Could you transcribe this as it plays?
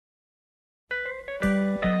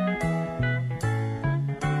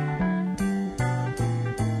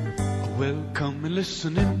Welcome and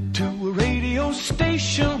listening to a radio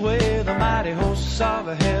station where the mighty hosts of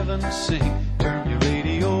heaven sing. Turn your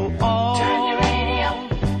radio on. Turn your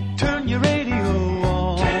radio. Turn your radio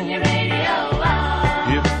on. Turn your radio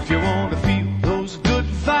on. If you want to feel those good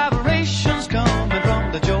vibrations coming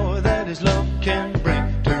from the joy that His love can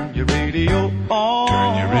bring, turn your radio on.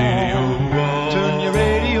 Turn your radio on. Turn your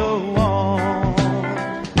radio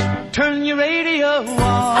on. Turn your radio on.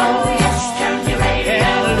 Oh yes, turn your radio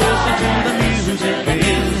And on. listen to the music in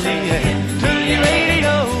the air. Turn your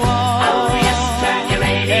radio on. Oh yes, turn your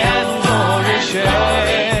radio And glory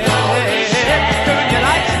share. Turn your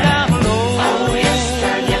lights down low. Oh yes,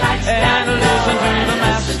 turn your lights down And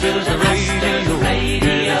listen to the Master's radio.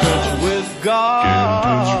 Get in touch with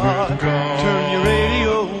God. Turn your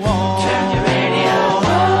radio on. Turn your radio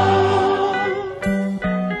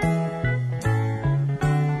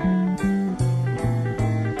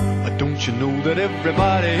Don't you know that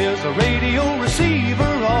everybody is a radio receiver?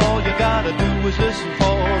 All you gotta do is listen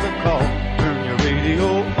for the call. Turn your radio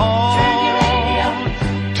on. Turn your radio.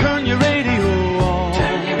 Turn your radio on.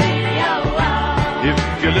 Turn your radio on.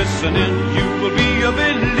 If you're listening, you will be a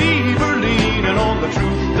believer, leaning on the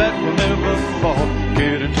truth that will never fall.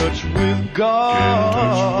 Get in touch with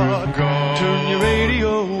God. Turn your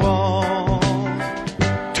radio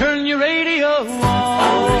on. Turn your radio on.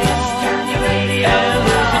 Oh yes, turn your radio And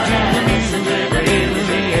on. listen to the music in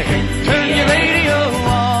the air. Turn your radio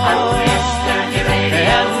on. Oh yes, turn your radio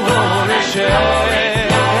And glory share.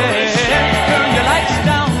 Turn your lights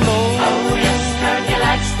down low. Oh yes, turn your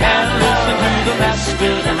lights down And listen to the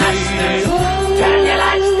Master's radio. Turn your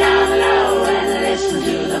lights down low and listen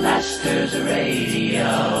to the Master's radio.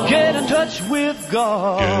 Get in touch with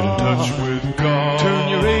God. Get in touch with God. Turn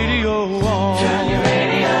your radio on. Turn your radio